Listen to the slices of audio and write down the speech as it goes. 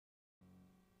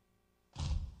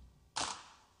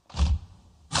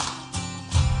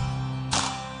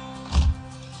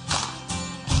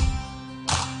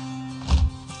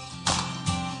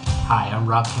Hi, I'm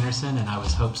Rob Henderson, and I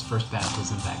was Hope's first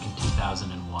baptism back in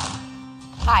 2001.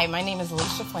 Hi, my name is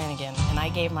Alicia Flanagan, and I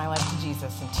gave my life to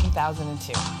Jesus in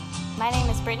 2002. My name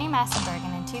is Brittany Massenberg,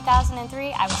 and in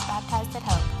 2003, I was baptized at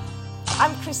Hope.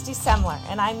 I'm Christy Semler,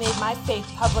 and I made my faith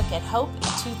public at Hope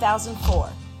in 2004.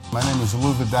 My name is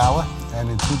Lou Vidala, and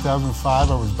in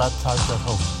 2005, I was baptized at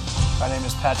Hope. My name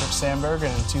is Patrick Sandberg,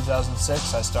 and in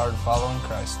 2006, I started following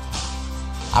Christ.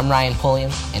 I'm Ryan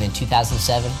Pulliam, and in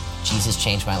 2007, Jesus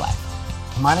changed my life.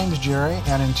 My name is Jerry,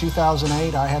 and in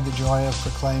 2008, I had the joy of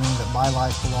proclaiming that my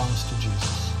life belongs to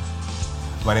Jesus.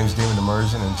 My name is David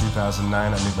Immersion, and in 2009,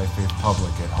 I made my faith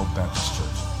public at Hope Baptist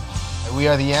Church. We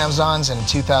are the Amazons, and in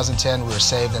 2010, we were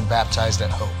saved and baptized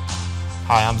at Hope.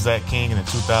 Hi, I'm Zach King, and in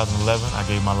 2011, I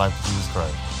gave my life to Jesus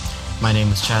Christ. My name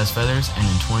is Chaz Feathers, and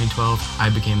in 2012, I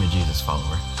became a Jesus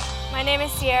follower. My name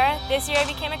is Sierra. This year I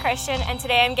became a Christian, and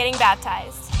today I'm getting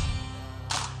baptized.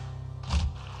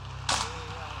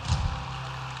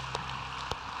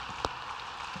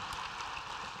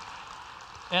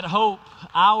 At Hope,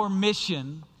 our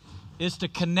mission is to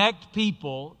connect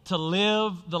people to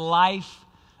live the life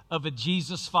of a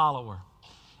Jesus follower.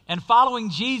 And following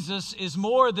Jesus is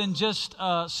more than just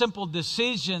a simple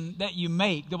decision that you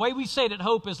make. The way we say it at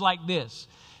Hope is like this.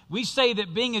 We say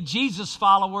that being a Jesus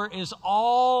follower is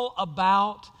all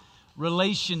about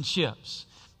relationships.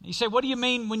 You say, what do you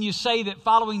mean when you say that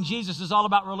following Jesus is all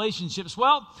about relationships?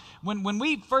 Well, when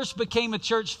we first became a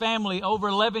church family over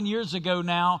 11 years ago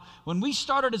now, when we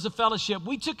started as a fellowship,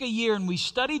 we took a year and we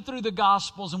studied through the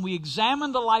Gospels and we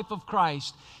examined the life of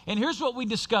Christ. And here's what we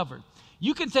discovered.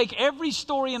 You can take every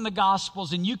story in the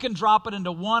Gospels and you can drop it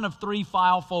into one of three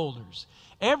file folders.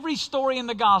 Every story in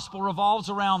the gospel revolves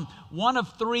around one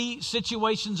of three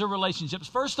situations or relationships.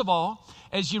 First of all,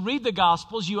 as you read the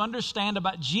gospels, you understand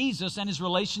about Jesus and his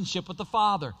relationship with the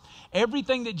Father.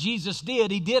 Everything that Jesus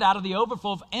did, he did out of the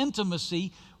overflow of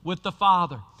intimacy with the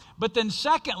Father. But then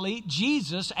secondly,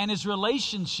 Jesus and his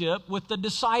relationship with the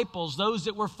disciples, those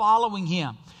that were following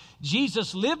him.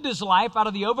 Jesus lived his life out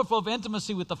of the overflow of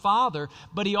intimacy with the Father,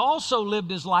 but he also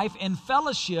lived his life in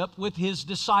fellowship with his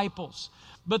disciples.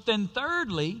 But then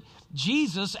thirdly,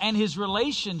 Jesus and his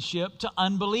relationship to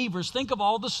unbelievers. Think of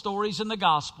all the stories in the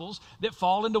Gospels that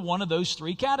fall into one of those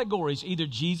three categories. Either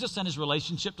Jesus and his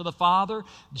relationship to the Father,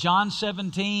 John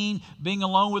 17, being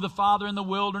alone with the Father in the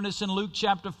wilderness in Luke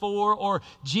chapter 4, or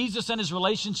Jesus and his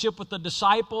relationship with the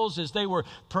disciples as they were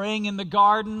praying in the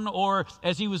garden, or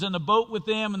as he was in the boat with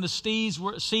them and the seas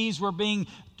were being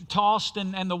tossed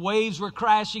and the waves were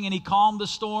crashing and he calmed the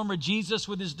storm, or Jesus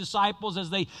with his disciples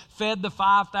as they fed the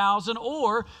 5,000,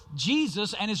 or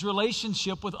Jesus and his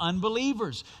relationship with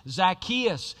unbelievers,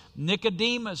 Zacchaeus,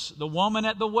 Nicodemus, the woman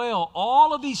at the well,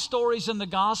 all of these stories in the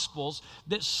Gospels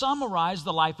that summarize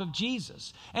the life of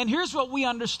Jesus. And here's what we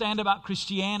understand about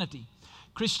Christianity.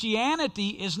 Christianity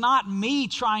is not me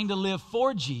trying to live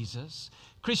for Jesus.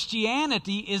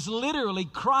 Christianity is literally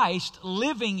Christ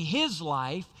living his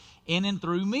life in and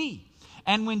through me.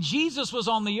 And when Jesus was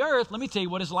on the earth, let me tell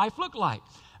you what his life looked like.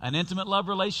 An intimate love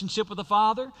relationship with the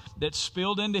Father that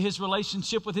spilled into his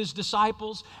relationship with his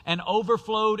disciples and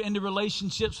overflowed into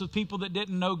relationships with people that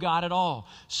didn't know God at all.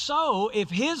 So if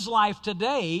his life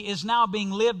today is now being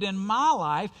lived in my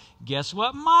life, guess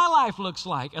what my life looks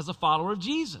like as a follower of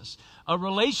Jesus? A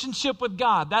relationship with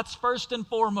God. That's first and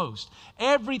foremost.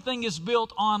 Everything is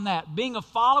built on that. Being a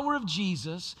follower of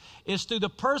Jesus is through the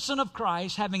person of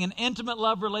Christ having an intimate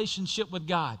love relationship with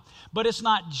God. But it's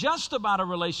not just about a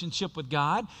relationship with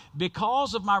God.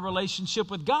 Because of my relationship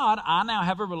with God, I now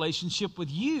have a relationship with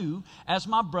you as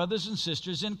my brothers and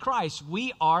sisters in Christ.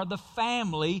 We are the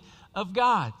family of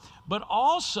God. But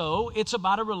also, it's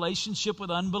about a relationship with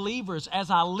unbelievers.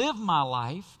 As I live my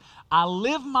life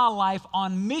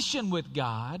on mission with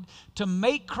God to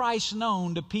make Christ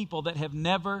known to people that have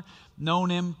never known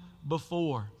him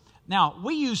before. Now,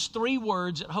 we use three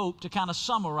words at Hope to kind of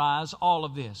summarize all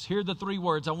of this. Here are the three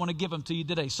words. I want to give them to you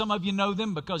today. Some of you know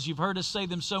them because you've heard us say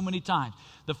them so many times.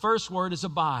 The first word is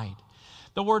abide.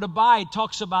 The word abide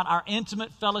talks about our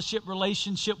intimate fellowship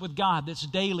relationship with God that's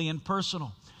daily and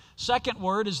personal. Second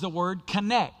word is the word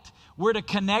connect. We're to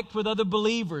connect with other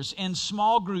believers in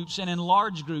small groups and in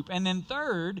large group. And then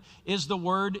third is the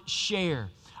word share.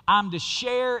 I'm to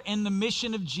share in the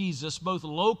mission of Jesus, both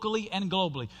locally and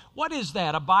globally. What is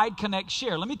that? Abide, connect,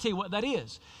 share. Let me tell you what that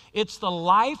is. It's the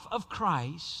life of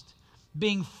Christ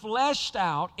being fleshed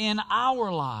out in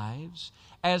our lives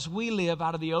as we live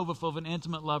out of the overflow of an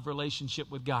intimate love relationship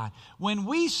with God. When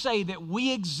we say that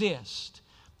we exist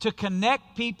to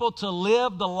connect people to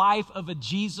live the life of a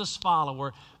Jesus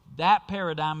follower, that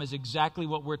paradigm is exactly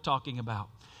what we're talking about.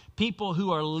 people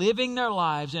who are living their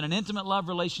lives in an intimate love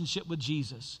relationship with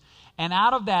Jesus, and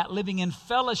out of that, living in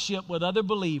fellowship with other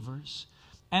believers,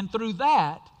 and through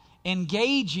that,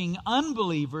 engaging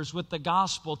unbelievers with the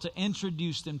gospel to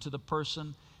introduce them to the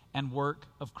person and work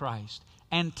of Christ.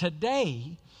 And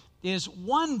today is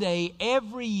one day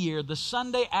every year, the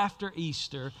Sunday after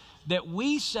Easter, that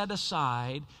we set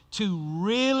aside to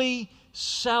really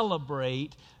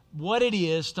celebrate what it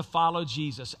is to follow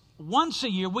Jesus. Once a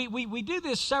year, we do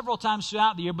this several times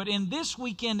throughout the year, but in this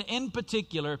weekend in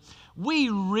particular, we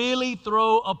really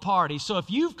throw a party. So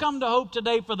if you've come to Hope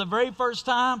today for the very first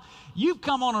time, you've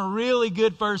come on a really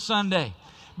good first Sunday,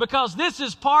 because this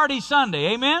is Party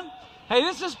Sunday. Amen? Hey,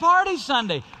 this is Party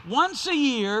Sunday. Once a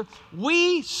year,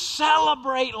 we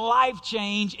celebrate life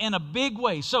change in a big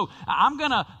way. So I'm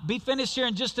going to be finished here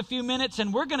in just a few minutes,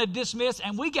 and we're going to dismiss,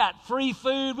 and we got free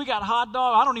food. We got hot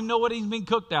dog. I don't even know what is being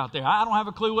cooked out there. I don't have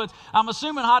a clue what. I'm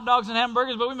assuming hot dogs and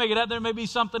hamburgers, but we make it out there. It may be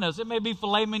something else. It may be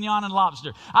filet mignon and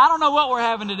lobster. I don't know what we're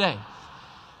having today.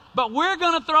 But we're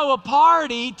going to throw a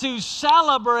party to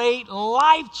celebrate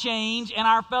life change in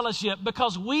our fellowship,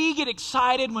 because we get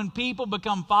excited when people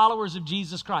become followers of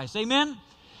Jesus Christ. Amen?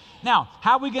 Now,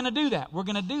 how are we going to do that? We're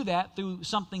going to do that through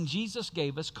something Jesus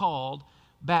gave us called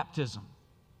baptism.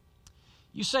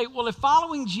 You say, well, if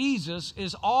following Jesus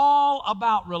is all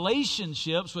about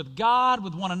relationships with God,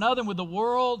 with one another, and with the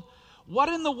world, what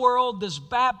in the world does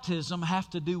baptism have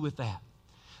to do with that?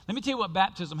 Let me tell you what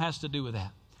baptism has to do with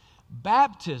that.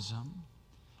 Baptism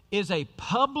is a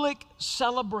public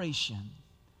celebration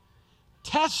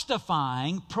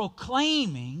testifying,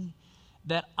 proclaiming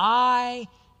that I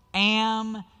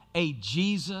am a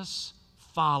Jesus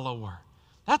follower.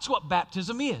 That's what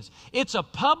baptism is. It's a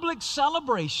public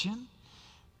celebration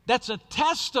that's a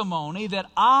testimony that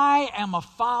I am a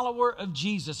follower of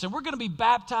Jesus. And we're going to be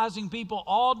baptizing people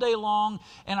all day long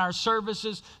in our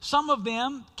services. Some of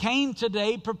them came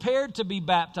today prepared to be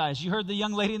baptized. You heard the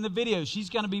young lady in the video.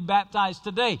 She's going to be baptized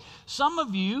today. Some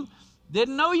of you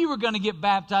didn't know you were going to get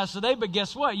baptized today, but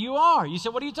guess what? You are. You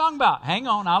said, what are you talking about? Hang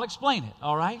on, I'll explain it,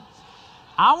 all right?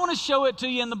 I want to show it to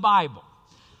you in the Bible.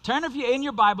 Turn in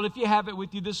your Bible, if you have it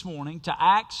with you this morning, to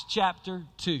Acts chapter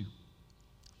 2.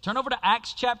 Turn over to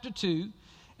Acts chapter 2,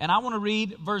 and I want to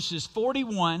read verses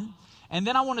 41, and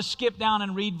then I want to skip down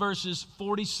and read verses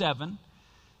 47.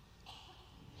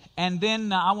 And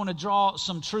then I want to draw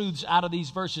some truths out of these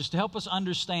verses to help us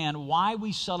understand why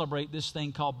we celebrate this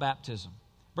thing called baptism.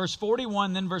 Verse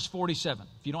 41, then verse 47.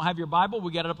 If you don't have your Bible,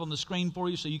 we got it up on the screen for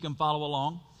you so you can follow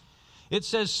along. It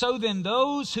says, so then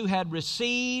those who had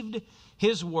received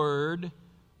his word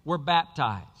were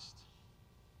baptized.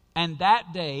 And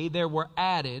that day there were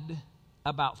added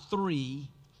about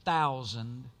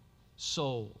 3,000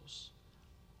 souls.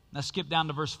 Now skip down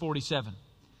to verse 47.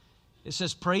 It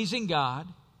says, praising God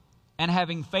and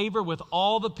having favor with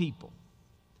all the people.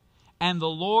 And the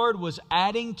Lord was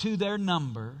adding to their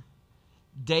number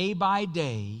day by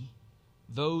day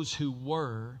those who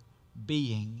were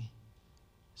being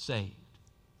saved.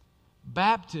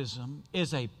 Baptism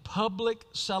is a public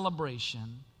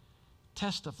celebration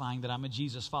testifying that I'm a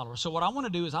Jesus follower. So what I want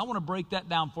to do is I want to break that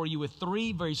down for you with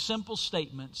 3 very simple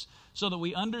statements so that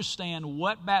we understand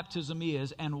what baptism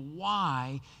is and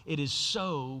why it is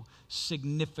so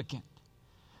significant.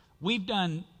 We've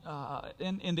done,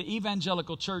 in the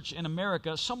evangelical church in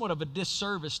America, somewhat of a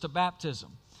disservice to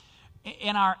baptism.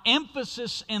 In our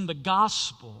emphasis in the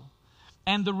gospel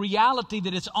and the reality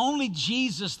that it's only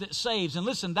Jesus that saves. And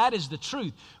listen, that is the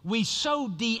truth. We so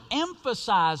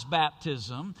de-emphasize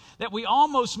baptism that we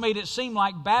almost made it seem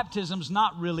like baptism's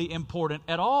not really important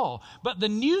at all. But the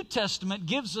New Testament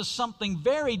gives us something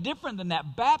very different than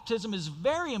that. Baptism is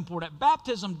very important.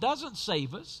 Baptism doesn't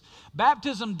save us.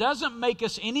 Baptism doesn't make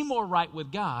us any more right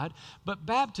with God. But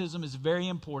baptism is very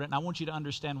important, and I want you to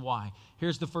understand why.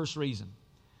 Here's the first reason.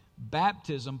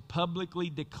 Baptism publicly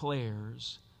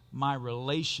declares my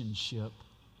relationship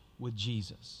with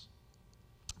Jesus.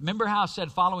 Remember how I said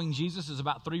following Jesus is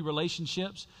about 3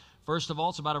 relationships? First of all,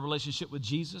 it's about a relationship with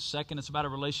Jesus. Second, it's about a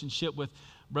relationship with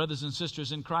brothers and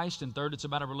sisters in Christ. And third, it's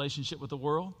about a relationship with the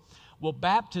world. Well,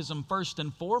 baptism, first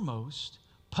and foremost,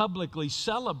 publicly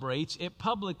celebrates, it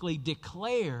publicly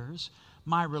declares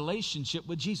my relationship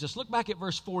with Jesus. Look back at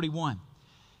verse 41.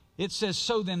 It says,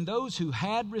 so then those who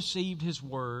had received his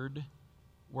word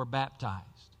were baptized.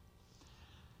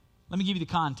 Let me give you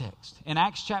the context. In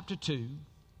Acts chapter 2,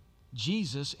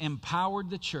 Jesus empowered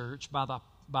the church by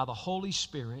the Holy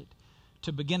Spirit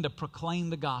to begin to proclaim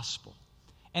the gospel.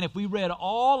 And if we read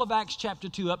all of Acts chapter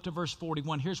 2 up to verse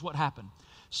 41, here's what happened.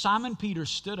 Simon Peter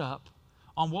stood up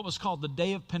on what was called the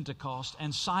day of Pentecost,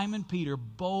 and Simon Peter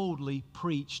boldly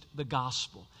preached the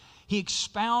gospel. He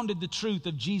expounded the truth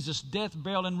of Jesus' death,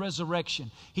 burial, and resurrection.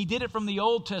 He did it from the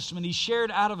Old Testament. He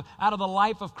shared out of the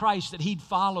life of Christ that he'd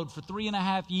followed for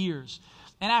 3.5 years.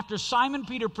 And after Simon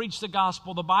Peter preached the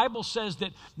gospel, the Bible says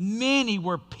that many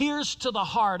were pierced to the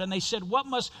heart, and they said, what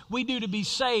must we do to be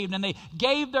saved? And they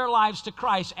gave their lives to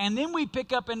Christ. And then we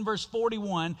pick up in verse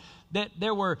 41 that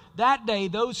there were that day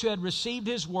those who had received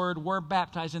his word were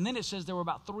baptized. And then it says there were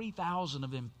about 3,000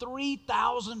 of them.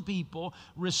 3,000 people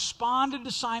responded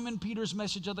to Simon Peter's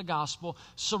message of the gospel,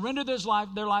 surrendered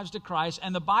their lives to Christ.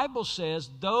 And the Bible says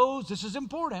those, this is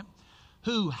important,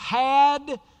 who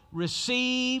had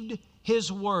received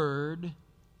his word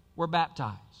were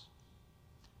baptized.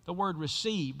 The word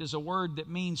received is a word that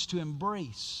means to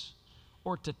embrace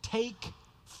or to take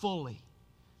fully.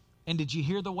 And did you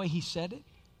hear the way he said it?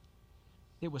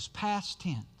 It was past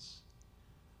tense.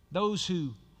 Those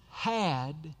who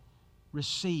had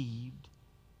received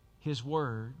his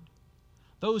word,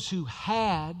 those who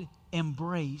had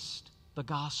embraced the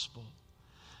gospel,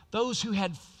 those who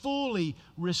had fully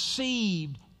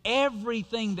received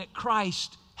everything that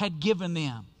Christ had given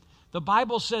them. The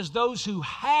Bible says those who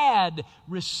had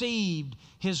received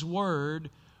his word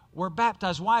were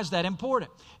baptized. Why is that important?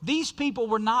 These people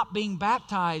were not being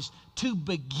baptized to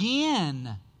begin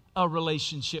a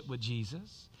relationship with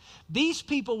Jesus. These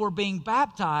people were being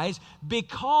baptized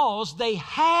because they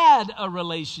had a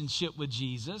relationship with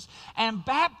Jesus, and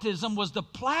baptism was the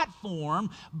platform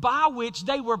by which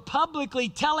they were publicly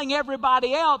telling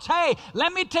everybody else, hey,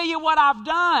 let me tell you what I've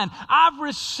done. I've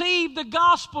received the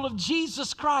gospel of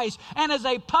Jesus Christ, and as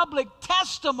a public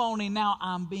testimony, now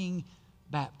I'm being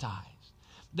baptized.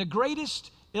 The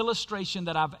greatest illustration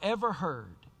that I've ever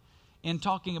heard in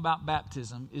talking about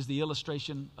baptism is the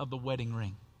illustration of the wedding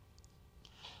ring.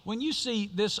 When you see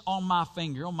this on my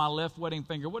finger, on my left wedding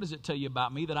finger, what does it tell you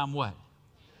about me? That I'm what?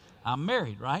 I'm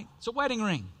married, right? It's a wedding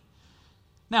ring.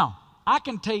 Now, I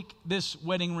can take this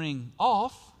wedding ring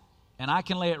off, and I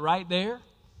can lay it right there.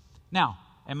 Now,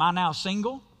 am I now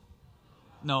single?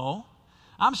 No.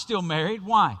 I'm still married.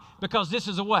 Why? Because this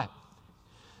is a what?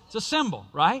 It's a symbol,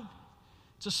 right?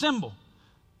 It's a symbol.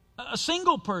 A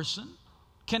single person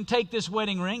can take this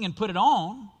wedding ring and put it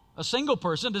on. A single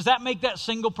person. Does that make that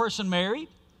single person married?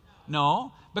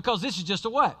 No, because this is just a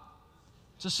what?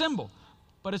 It's a symbol.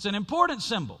 But it's an important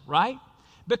symbol, right?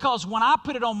 Because when I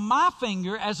put it on my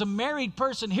finger as a married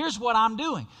person, here's what I'm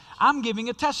doing. I'm giving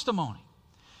a testimony.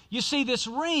 You see, this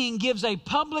ring gives a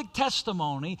public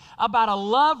testimony about a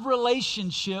love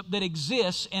relationship that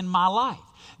exists in my life.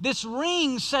 This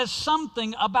ring says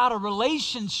something about a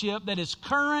relationship that is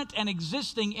current and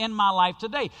existing in my life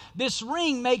today. This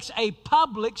ring makes a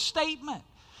public statement.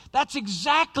 That's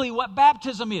exactly what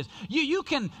baptism is. You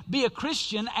can be a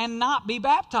Christian and not be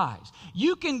baptized.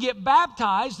 You can get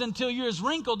baptized until you're as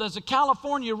wrinkled as a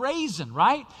California raisin,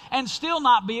 right? And still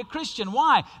not be a Christian.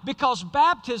 Why? Because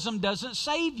baptism doesn't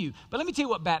save you. But let me tell you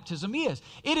what baptism is.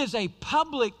 It is a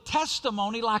public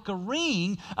testimony, like a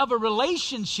ring, of a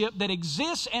relationship that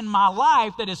exists in my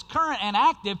life that is current and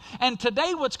active. And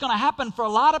today what's going to happen for a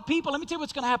lot of people, let me tell you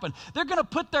what's going to happen. They're going to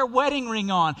put their wedding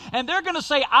ring on and they're going to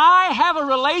say, I have a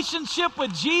relationship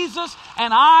with Jesus,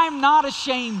 and I'm not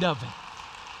ashamed of it.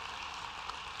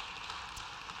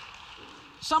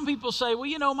 Some people say, well,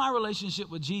 you know, my relationship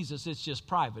with Jesus, it's just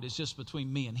private. It's just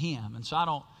between me and him, and so I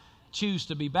don't choose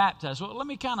to be baptized. Well, let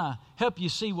me kind of help you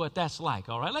see what that's like,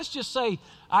 all right? Let's just say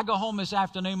I go home this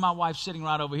afternoon, my wife's sitting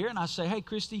right over here, and I say, hey,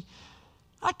 Christy,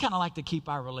 I'd kind of like to keep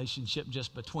our relationship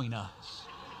just between us.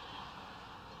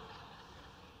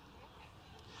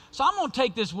 So I'm going to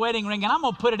take this wedding ring and I'm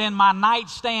going to put it in my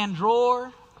nightstand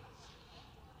drawer.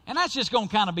 And that's just going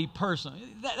to kind of be personal.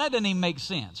 That doesn't even make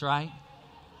sense, right?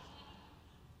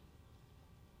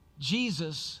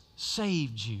 Jesus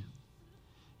saved you.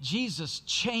 Jesus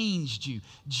changed you.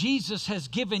 Jesus has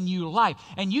given you life.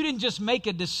 And you didn't just make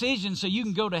a decision so you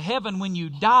can go to heaven when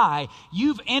you die.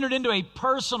 You've entered into a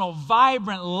personal,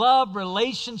 vibrant love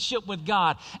relationship with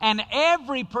God. And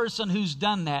every person who's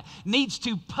done that needs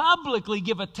to publicly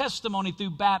give a testimony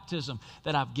through baptism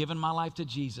that I've given my life to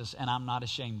Jesus and I'm not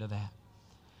ashamed of that.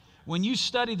 When you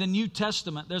study the New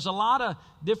Testament, there's a lot of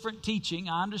different teaching,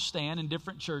 I understand, in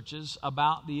different churches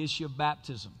about the issue of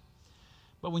baptism.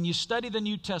 But when you study the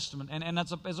New Testament, and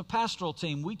as a pastoral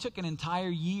team, we took an entire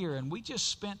year and we just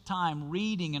spent time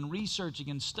reading and researching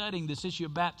and studying this issue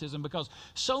of baptism because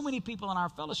so many people in our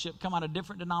fellowship come out of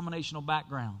different denominational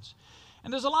backgrounds.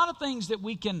 And there's a lot of things that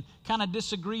we can kind of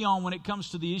disagree on when it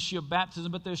comes to the issue of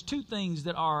baptism, but there's two things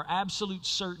that are absolute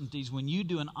certainties when you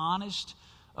do an honest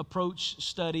approach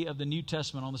study of the New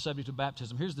Testament on the subject of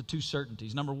baptism. Here's the two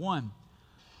certainties. Number one,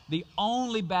 the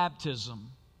only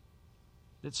baptism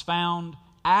that's found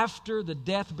after the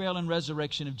death, burial, and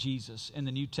resurrection of Jesus in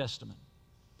the New Testament.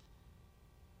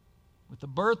 With the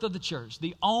birth of the church,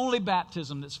 the only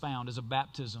baptism that's found is a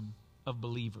baptism of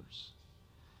believers.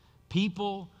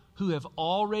 People who have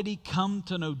already come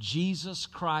to know Jesus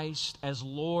Christ as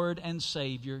Lord and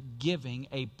Savior, giving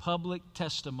a public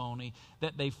testimony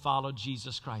that they followed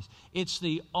Jesus Christ. It's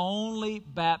the only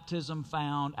baptism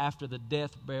found after the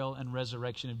death, burial, and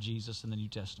resurrection of Jesus in the New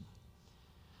Testament.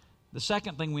 The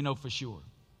second thing we know for sure,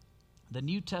 the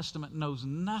New Testament knows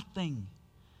nothing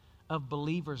of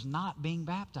believers not being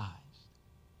baptized.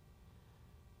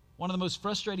 One of the most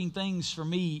frustrating things for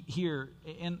me here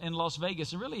in Las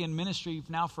Vegas, and really in ministry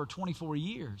now for 24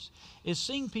 years, is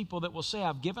seeing people that will say,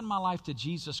 I've given my life to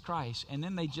Jesus Christ, and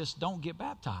then they just don't get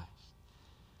baptized.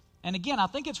 And again, I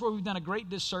think it's where we've done a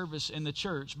great disservice in the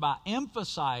church by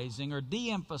emphasizing or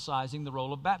de-emphasizing the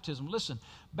role of baptism. Listen,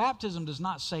 baptism does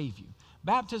not save you.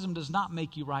 Baptism does not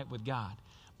make you right with God.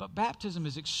 But baptism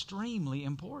is extremely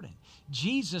important.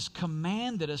 Jesus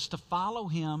commanded us to follow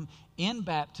him in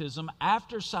baptism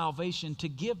after salvation to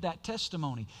give that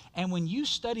testimony. And when you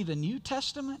study the New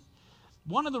Testament,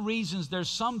 one of the reasons there's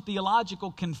some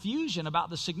theological confusion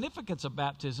about the significance of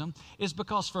baptism is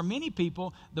because for many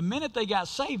people, the minute they got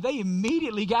saved, they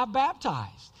immediately got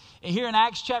baptized. Here in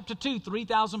Acts chapter 2,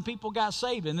 3,000 people got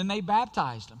saved, and then they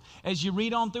baptized them. As you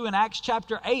read on through in Acts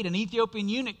chapter 8, an Ethiopian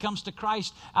eunuch comes to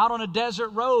Christ out on a desert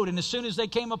road, and as soon as they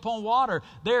came upon water,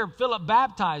 there Philip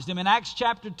baptized him. In Acts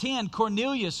chapter 10,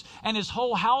 Cornelius and his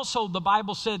whole household, the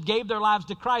Bible said, gave their lives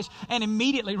to Christ, and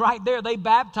immediately right there they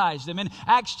baptized him. In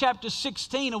Acts chapter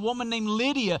 16, a woman named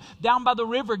Lydia down by the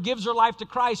river gives her life to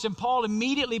Christ, and Paul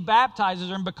immediately baptizes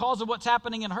her, and because of what's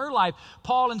happening in her life,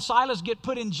 Paul and Silas get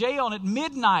put in jail, and at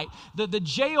midnight, the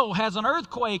jail has an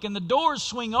earthquake and the doors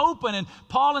swing open, and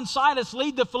Paul and Silas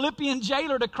lead the Philippian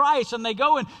jailer to Christ, and they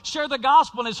go and share the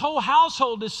gospel, and his whole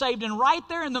household is saved. And right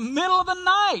there in the middle of the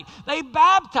night, they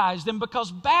baptized him,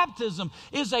 because baptism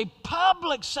is a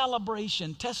public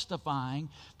celebration testifying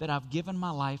that I've given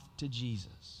my life to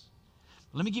Jesus.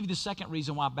 Let me give you the second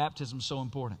reason why baptism is so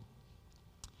important.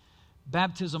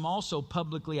 Baptism also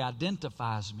publicly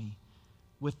identifies me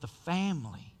with the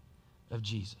family of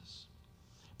Jesus.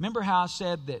 Remember how I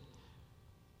said that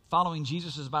following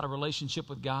Jesus is about a relationship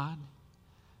with God,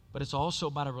 but it's also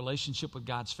about a relationship with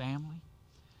God's family?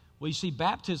 Well, you see,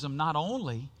 baptism not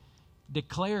only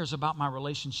declares about my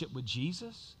relationship with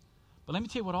Jesus, but let me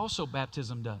tell you what also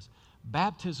baptism does.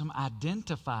 Baptism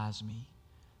identifies me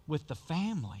with the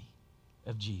family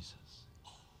of Jesus.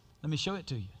 Let me show it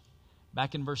to you.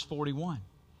 Back in verse 41,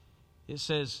 it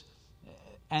says,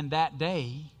 and that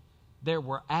day there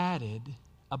were added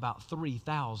about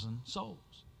 3,000 souls.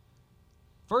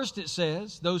 First it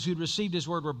says, those who received his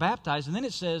word were baptized, and then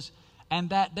it says, and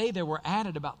that day there were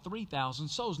added about 3,000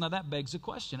 souls. Now that begs the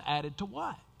question, added to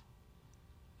what?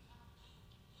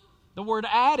 The word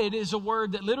added is a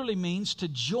word that literally means to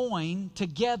join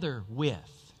together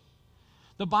with.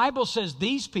 The Bible says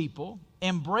these people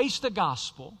embraced the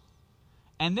gospel,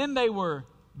 and then they were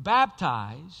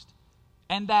baptized,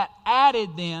 and that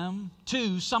added them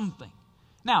to something.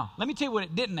 Now, let me tell you what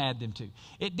it didn't add them to.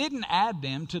 It didn't add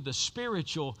them to the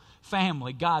spiritual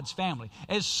family, God's family.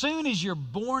 As soon as you're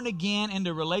born again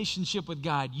into relationship with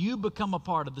God, you become a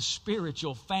part of the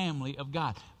spiritual family of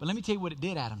God. But let me tell you what it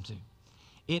did add them to.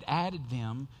 It added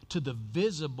them to the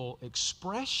visible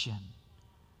expression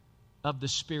of the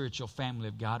spiritual family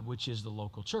of God, which is the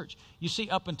local church. You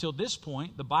see, up until this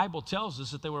point, the Bible tells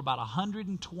us that there were about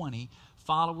 120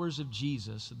 followers of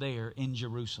Jesus there in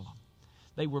Jerusalem.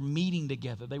 They were meeting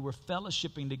together. They were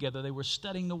fellowshipping together. They were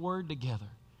studying the Word together.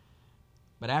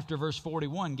 But after verse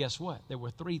 41, guess what? There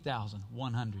were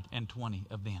 3,120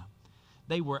 of them.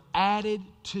 They were added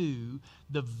to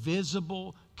the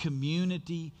visible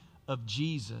community of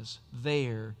Jesus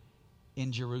there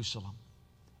in Jerusalem.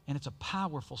 And it's a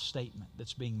powerful statement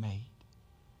that's being made.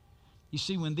 You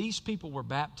see, when these people were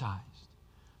baptized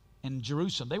in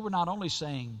Jerusalem, they were not only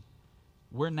saying,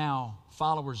 we're now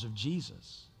followers of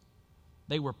Jesus.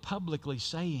 They were publicly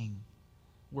saying,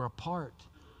 we're a part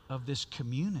of this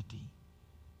community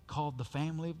called the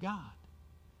family of God.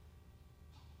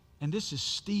 And this is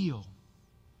still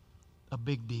a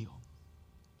big deal.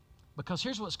 Because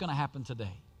here's what's going to happen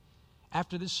today.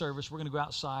 After this service, we're going to go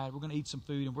outside, we're going to eat some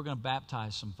food, and we're going to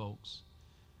baptize some folks.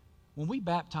 When we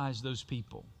baptize those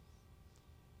people,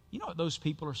 you know what those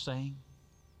people are saying?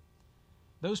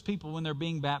 Those people, when they're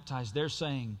being baptized, they're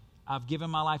saying, I've given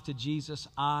my life to Jesus.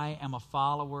 I am a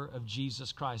follower of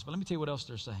Jesus Christ. But let me tell you what else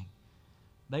they're saying.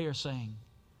 They are saying,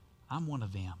 I'm one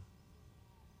of them.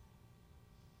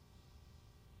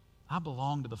 I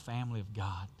belong to the family of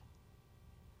God.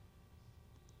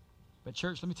 But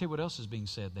church, let me tell you what else is being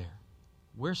said there.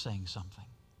 We're saying something.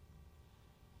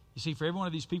 You see, for every one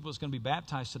of these people that's going to be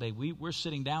baptized today, we're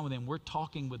sitting down with them. We're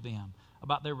talking with them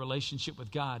about their relationship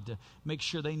with God to make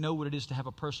sure they know what it is to have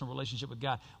a personal relationship with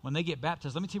God. When they get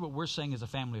baptized, let me tell you what we're saying as a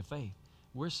family of faith.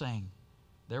 We're saying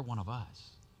they're one of us.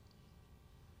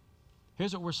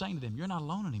 Here's what we're saying to them. You're not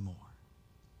alone anymore.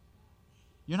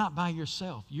 You're not by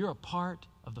yourself. You're a part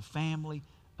of the family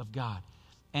of God.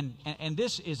 And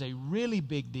this is a really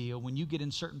big deal when you get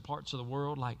in certain parts of the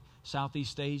world like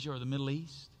Southeast Asia or the Middle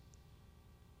East.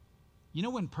 You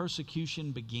know when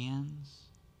persecution begins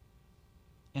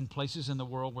in places in the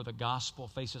world where the gospel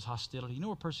faces hostility? You know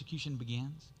where persecution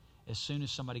begins? As soon as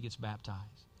somebody gets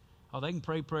baptized. Oh, they can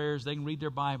pray prayers, they can read their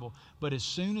Bible, but as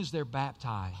soon as they're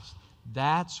baptized,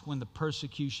 that's when the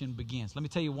persecution begins. Let me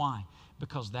tell you why.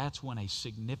 Because that's when a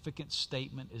significant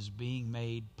statement is being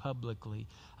made publicly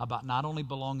about not only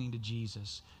belonging to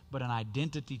Jesus, but an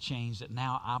identity change that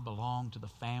now I belong to the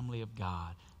family of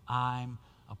God. I'm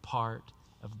a part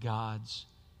of God's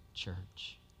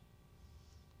church.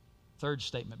 Third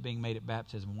statement being made at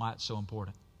baptism, why it's so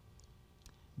important.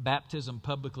 Baptism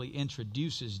publicly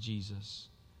introduces Jesus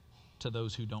to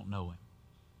those who don't know him.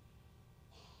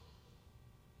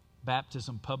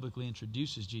 Baptism publicly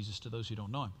introduces Jesus to those who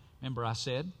don't know him. Remember I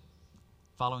said,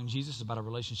 following Jesus is about a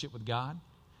relationship with God.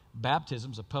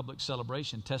 Baptism is a public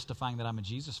celebration testifying that I'm a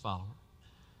Jesus follower.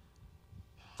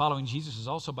 Following Jesus is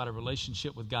also about a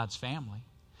relationship with God's family.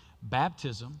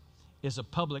 Baptism is a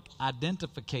public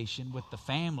identification with the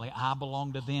family. I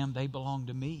belong to them, they belong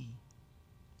to me.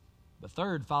 But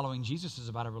third, following Jesus is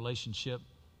about a relationship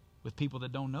with people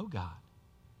that don't know God.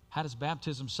 How does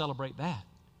baptism celebrate that?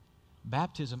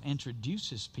 Baptism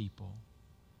introduces people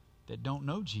that don't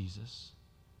know Jesus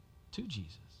to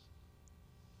Jesus.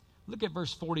 Look at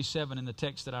verse 47 in the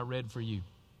text that I read for you.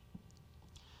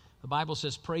 The Bible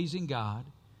says, praising God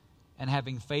and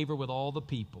having favor with all the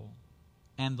people,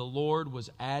 and the Lord was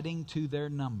adding to their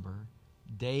number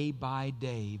day by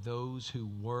day those who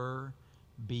were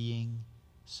being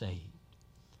saved.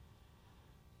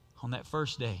 On that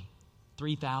first day,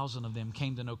 3,000 of them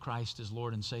came to know Christ as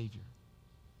Lord and Savior.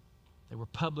 They were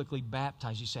publicly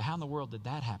baptized. You say, how in the world did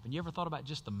that happen? You ever thought about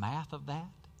just the math of that?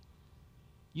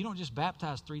 You don't just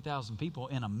baptize 3,000 people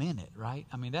in a minute, right?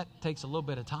 I mean, that takes a little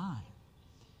bit of time.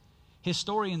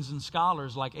 Historians and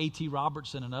scholars like A.T.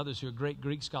 Robertson and others who are great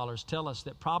Greek scholars tell us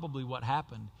that probably what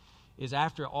happened is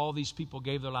after all these people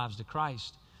gave their lives to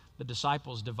Christ, the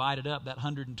disciples divided up that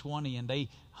 120, and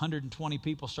 120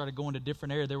 people started going to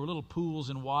different areas. There were little pools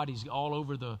and wadis all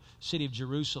over the city of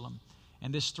Jerusalem.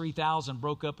 And this 3,000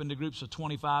 broke up into groups of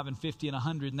 25 and 50 and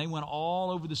 100, and they went all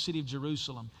over the city of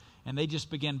Jerusalem. And they just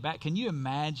began back. Can you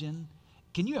imagine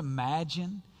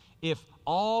if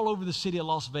all over the city of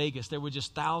Las Vegas there were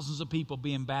just thousands of people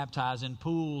being baptized in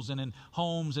pools and in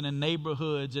homes and in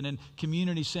neighborhoods and in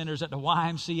community centers at the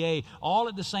YMCA, all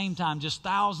at the same time, just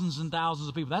thousands and thousands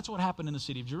of people. That's what happened in the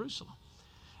city of Jerusalem.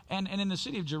 And in the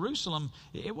city of Jerusalem,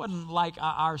 it wasn't like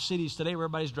our cities today where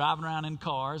everybody's driving around in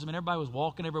cars. I mean, everybody was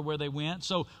walking everywhere they went.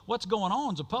 So what's going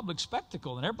on is a public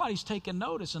spectacle, and everybody's taking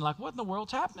notice and like, what in the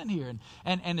world's happening here?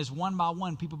 And as one by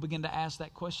one, people begin to ask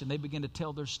that question. They begin to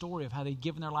tell their story of how they've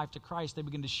given their life to Christ. They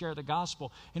begin to share the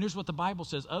gospel. And here's what the Bible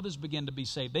says. Others begin to be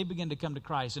saved. They begin to come to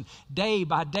Christ. And day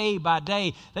by day by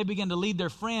day, they begin to lead their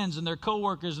friends and their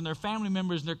coworkers and their family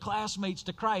members and their classmates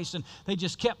to Christ. And they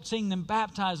just kept seeing them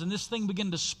baptized. And this thing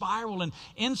began to spiral. And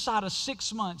inside of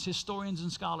 6 months, historians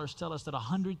and scholars tell us that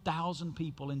 100,000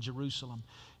 people in Jerusalem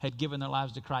had given their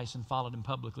lives to Christ and followed him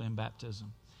publicly in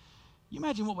baptism. You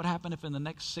imagine what would happen if in the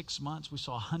next 6 months we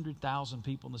saw 100,000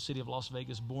 people in the city of Las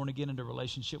Vegas born again into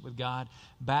relationship with God,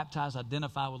 baptized,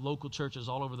 identified with local churches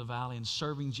all over the valley, and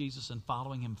serving Jesus and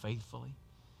following him faithfully.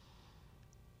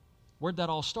 Where'd that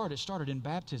all start? It started in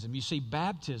baptism. You see,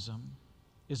 baptism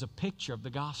is a picture of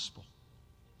the gospel.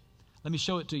 Let me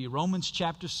show it to you. Romans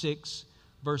chapter 6,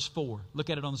 verse 4. Look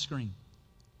at it on the screen.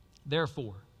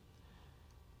 Therefore,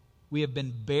 we have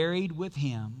been buried with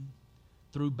him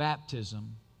through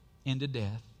baptism into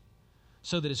death,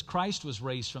 so that as Christ was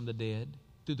raised from the dead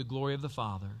through the glory of the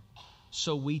Father,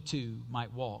 so we too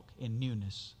might walk in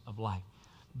newness of life.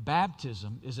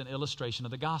 Baptism is an illustration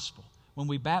of the gospel. When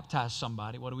we baptize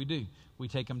somebody, what do? We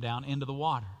take them down into the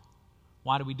water.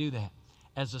 Why do we do that?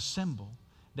 As a symbol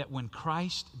that when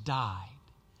Christ died,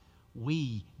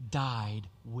 we died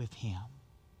with him.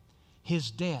 His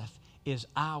death is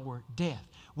our death.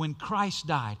 When Christ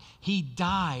died, He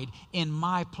died in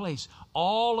my place.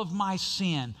 All of my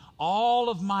sin, all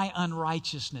of my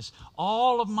unrighteousness,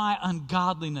 all of my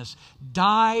ungodliness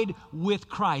died with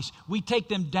Christ. We take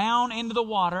them down into the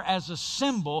water as a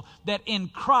symbol that in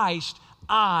Christ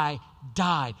I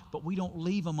died. But we don't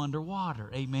leave them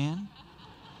underwater. Amen?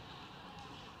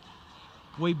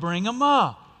 We bring them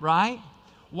up, right?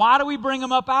 Why do we bring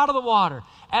them up out of the water?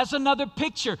 As another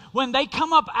picture. When they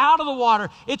come up out of the water,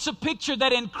 it's a picture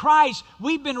that in Christ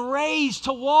we've been raised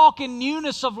to walk in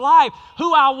newness of life.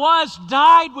 Who I was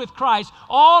died with Christ.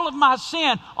 All of my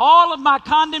sin, all of my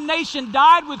condemnation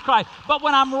died with Christ. But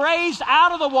when I'm raised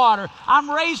out of the water, I'm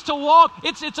raised to walk.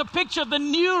 It's a picture of the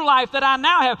new life that I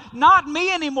now have. Not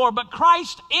me anymore, but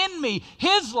Christ in me.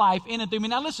 His life in and through me.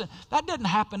 Now listen, that didn't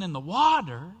happen in the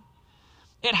water.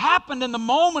 It happened in the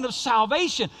moment of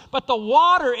salvation, but the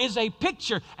water is a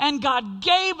picture, and God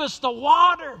gave us the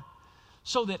water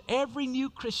so that every new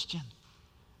Christian,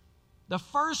 the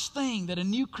first thing that a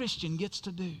new Christian gets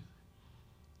to do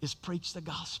is preach the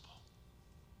gospel.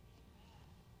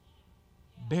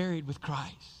 Buried with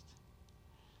Christ.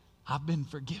 I've been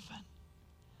forgiven,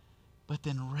 but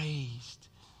then raised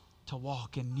to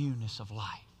walk in newness of life.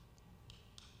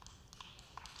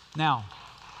 Now,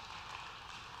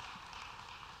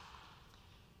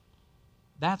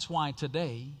 that's why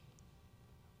today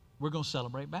we're going to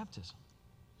celebrate baptism.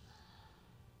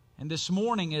 And this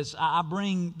morning, as I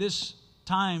bring this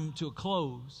time to a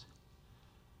close,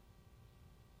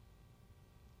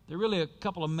 there are really a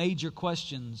couple of major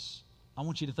questions I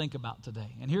want you to think about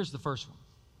today. And here's the first one.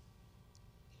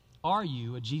 Are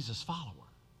you a Jesus follower?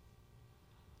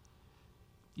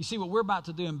 You see, what we're about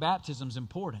to do in baptism is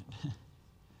important.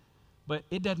 But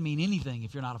it doesn't mean anything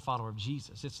if you're not a follower of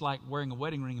Jesus. It's like wearing a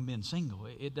wedding ring and being single.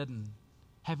 It doesn't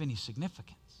have any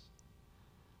significance.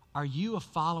 Are you a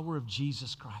follower of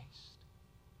Jesus Christ?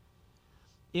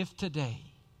 If today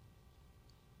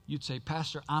you'd say,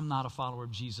 Pastor, I'm not a follower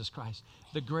of Jesus Christ,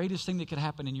 the greatest thing that could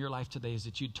happen in your life today is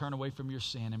that you'd turn away from your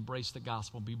sin, embrace the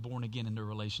gospel, and be born again into a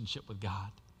relationship with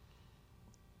God.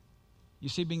 You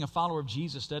see, being a follower of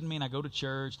Jesus doesn't mean I go to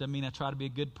church, doesn't mean I try to be a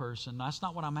good person. No, that's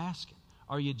not what I'm asking.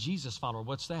 Are you a Jesus follower?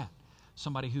 What's that?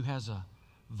 Somebody who has a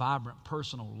vibrant,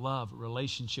 personal love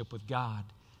relationship with God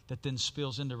that then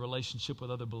spills into relationship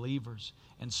with other believers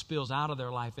and spills out of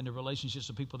their life into relationships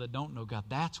with people that don't know God.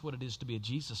 That's what it is to be a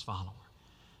Jesus follower.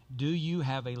 Do you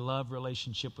have a love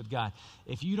relationship with God?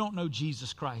 If you don't know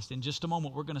Jesus Christ, in just a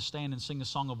moment we're going to stand and sing a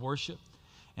song of worship.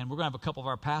 And we're going to have a couple of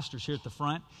our pastors here at the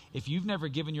front. If you've never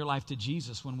given your life to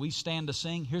Jesus, when we stand to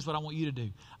sing, here's what I want you to do.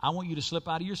 I want you to slip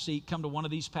out of your seat, come to one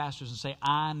of these pastors and say,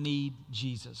 I need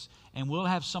Jesus. And we'll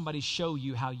have somebody show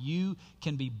you how you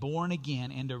can be born again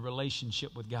into a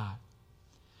relationship with God.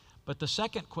 But the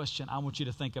second question I want you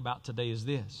to think about today is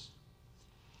this.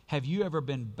 Have you ever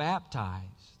been baptized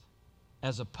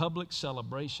as a public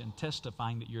celebration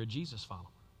testifying that you're a Jesus follower?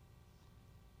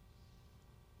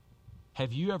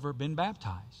 Have you ever been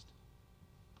baptized?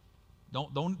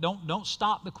 Don't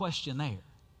stop the question there.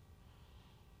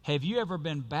 Have you ever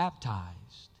been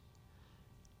baptized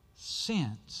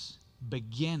since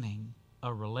beginning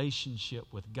a relationship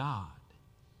with God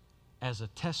as a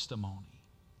testimony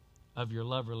of your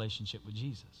love relationship with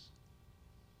Jesus?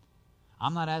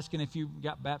 I'm not asking if you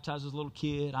got baptized as a little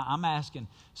kid. I'm asking,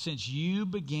 since you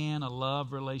began a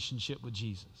love relationship with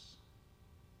Jesus,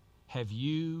 have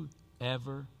you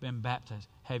ever been baptized?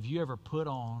 Have you ever put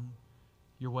on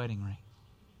your wedding ring?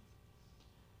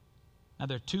 Now,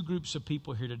 there are two groups of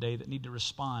people here today that need to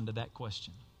respond to that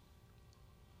question.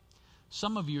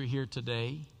 Some of you are here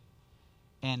today,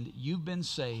 and you've been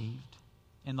saved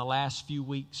in the last few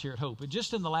weeks here at Hope.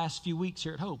 Just in the last few weeks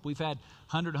here at Hope, we've had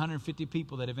 100, 150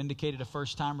 people that have indicated a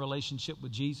first-time relationship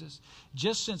with Jesus.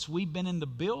 Just since we've been in the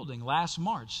building last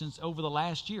March, since over the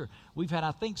last year, we've had,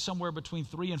 I think, somewhere between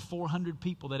 300 and 400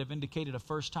 people that have indicated a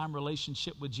first-time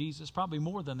relationship with Jesus. Probably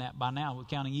more than that by now,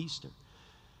 counting Easter.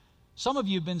 Some of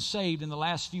you have been saved in the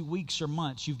last few weeks or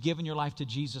months. You've given your life to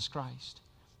Jesus Christ.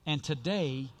 And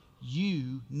today,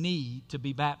 you need to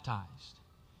be baptized.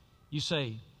 You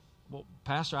say, well,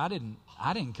 Pastor, I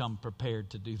didn't come prepared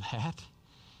to do that.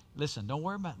 Listen, don't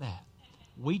worry about that.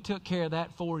 We took care of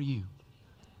that for you.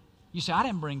 You say, I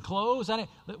didn't bring clothes.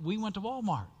 We went to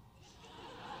Walmart.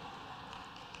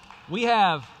 We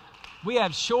have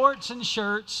shorts and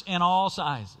shirts in all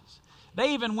sizes.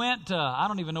 They even went to, I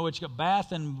don't even know what you got,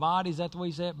 Bath and Body, is that the way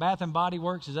you say it? Bath and Body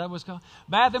Works, is that what it's called?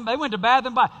 They went to Bath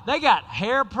and Body. They got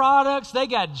hair products, they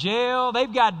got gel,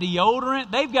 they've got deodorant,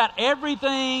 they've got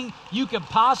everything you could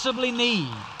possibly need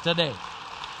today.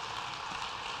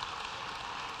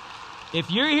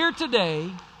 If you're here today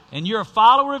and you're a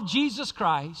follower of Jesus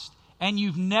Christ and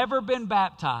you've never been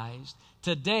baptized,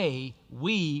 today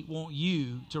we want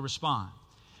you to respond.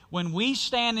 When we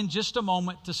stand in just a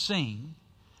moment to sing,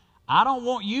 I don't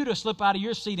want you to slip out of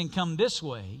your seat and come this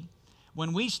way.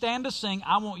 When we stand to sing,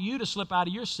 I want you to slip out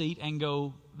of your seat and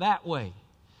go that way.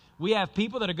 We have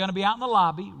people that are going to be out in the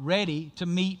lobby ready to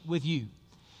meet with you.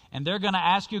 And they're going to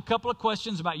ask you a couple of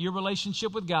questions about your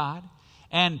relationship with God.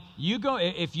 And you go,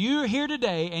 if you're here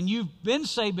today and you've been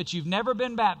saved but you've never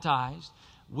been baptized,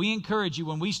 we encourage you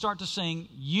when we start to sing,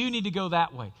 you need to go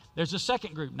that way. There's a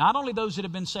second group, not only those that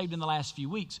have been saved in the last few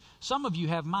weeks. Some of you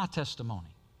have my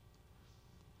testimony.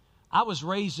 I was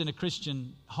raised in a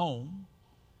Christian home.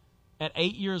 At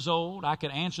 8 years old, I could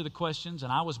answer the questions,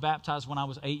 and I was baptized when I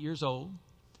was 8 years old.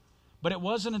 But it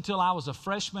wasn't until I was a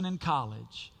freshman in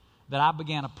college that I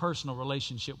began a personal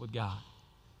relationship with God.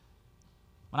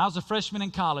 When I was a freshman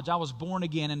in college, I was born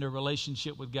again into a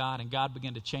relationship with God, and God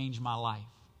began to change my life.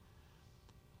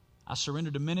 I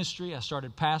surrendered to ministry. I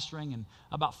started pastoring, and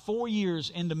about 4 years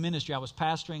into ministry, I was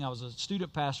pastoring. I was a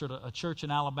student pastor at a church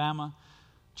in Alabama,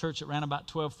 a church that ran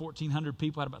about 1,400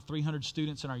 people, had about 300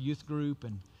 students in our youth group,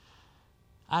 and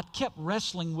I kept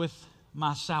wrestling with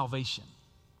my salvation.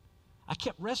 I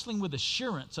kept wrestling with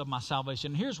assurance of my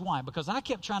salvation. And here's why. Because I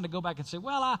kept trying to go back and say,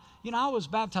 well, I was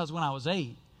baptized when I was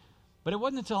 8. But it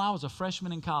wasn't until I was a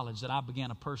freshman in college that I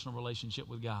began a personal relationship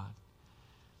with God.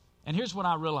 And here's what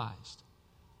I realized.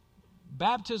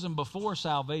 Baptism before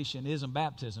salvation isn't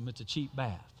baptism. It's a cheap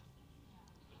bath.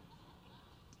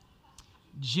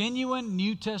 Genuine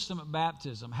New Testament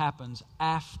baptism happens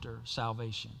after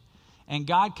salvation. And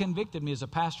God convicted me as a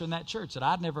pastor in that church that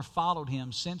I'd never followed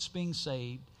Him since being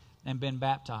saved and been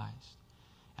baptized.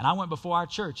 And I went before our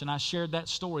church and I shared that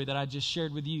story that I just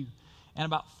shared with you. And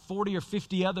about 40 or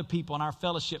 50 other people in our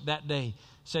fellowship that day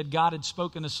said God had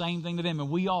spoken the same thing to them. And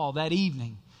we all, that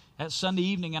evening, that Sunday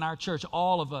evening in our church,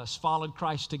 all of us followed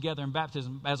Christ together in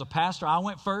baptism. As a pastor, I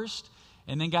went first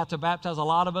and then got to baptize a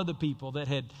lot of other people that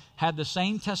had the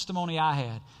same testimony I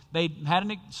had. They had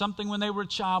something when they were a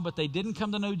child, but they didn't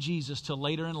come to know Jesus till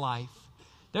later in life.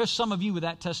 There's some of you with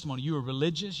that testimony. You were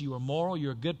religious, you were moral,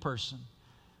 you're a good person.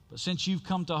 But since you've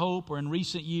come to hope, or in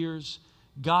recent years,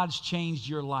 God's changed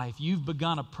your life. You've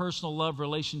begun a personal love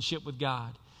relationship with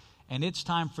God. And it's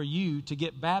time for you to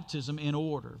get baptism in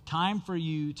order. Time for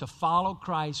you to follow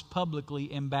Christ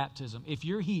publicly in baptism. If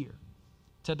you're here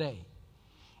today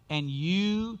and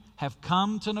you have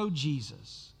come to know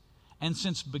Jesus, and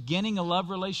since beginning a love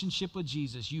relationship with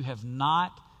Jesus, you have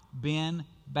not been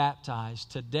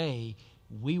baptized, today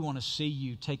we want to see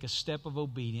you take a step of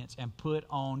obedience and put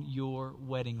on your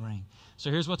wedding ring. So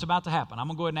here's what's about to happen. I'm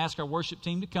going to go ahead and ask our worship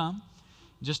team to come.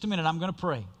 In just a minute, I'm going to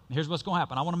pray. Here's what's going to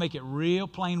happen. I want to make it real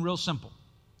plain, real simple.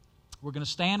 We're going to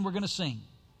stand, we're going to sing.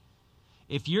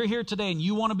 If you're here today and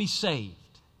you want to be saved,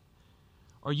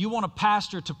 or you want a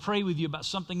pastor to pray with you about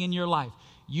something in your life,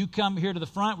 you come here to the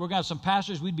front. We're going to have some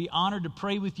pastors. We'd be honored to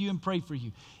pray with you and pray for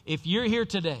you. If you're here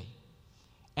today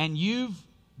and you've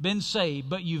been saved,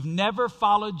 but you've never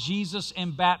followed Jesus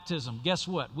in baptism, guess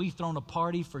what? We've thrown a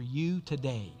party for you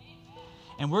today.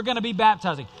 And we're going to be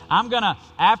baptizing. I'm going to,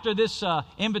 after this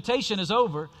invitation is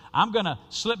over, I'm going to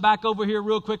slip back over here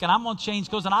real quick, and I'm going to change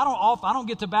clothes. And I don't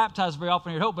get to baptize very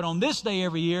often here at Hope, but on this day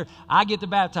every year, I get to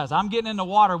baptize. I'm getting in the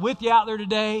water with you out there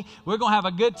today. We're going to have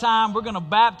a good time. We're going to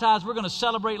baptize. We're going to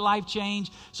celebrate life change.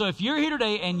 So if you're here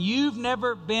today and you've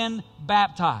never been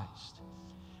baptized,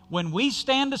 when we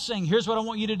stand to sing, here's what I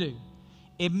want you to do.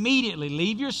 Immediately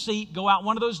leave your seat, go out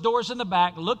one of those doors in the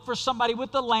back, look for somebody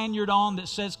with the lanyard on that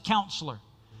says counselor.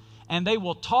 And they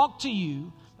will talk to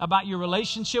you about your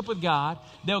relationship with God.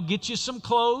 They'll get you some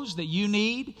clothes that you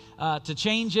need to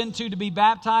change into to be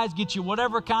baptized, get you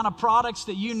whatever kind of products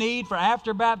that you need for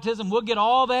after baptism. We'll get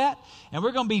all that, and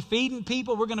we're going to be feeding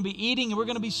people. We're going to be eating, and we're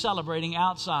going to be celebrating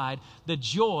outside the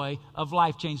joy of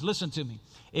life change. Listen to me.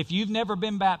 If you've never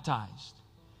been baptized,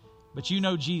 but you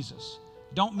know Jesus,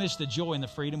 don't miss the joy and the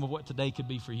freedom of what today could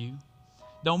be for you.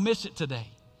 Don't miss it today.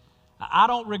 I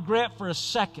don't regret for a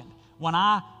second when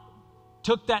I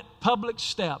took that public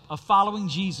step of following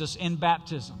Jesus in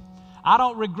baptism. I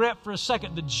don't regret for a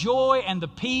second the joy and the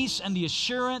peace and the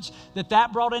assurance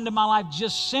that brought into my life,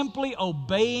 just simply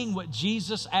obeying what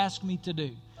Jesus asked me to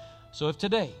do. So if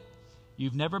today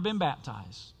you've never been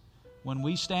baptized, when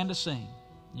we stand to sing,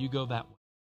 you go that way.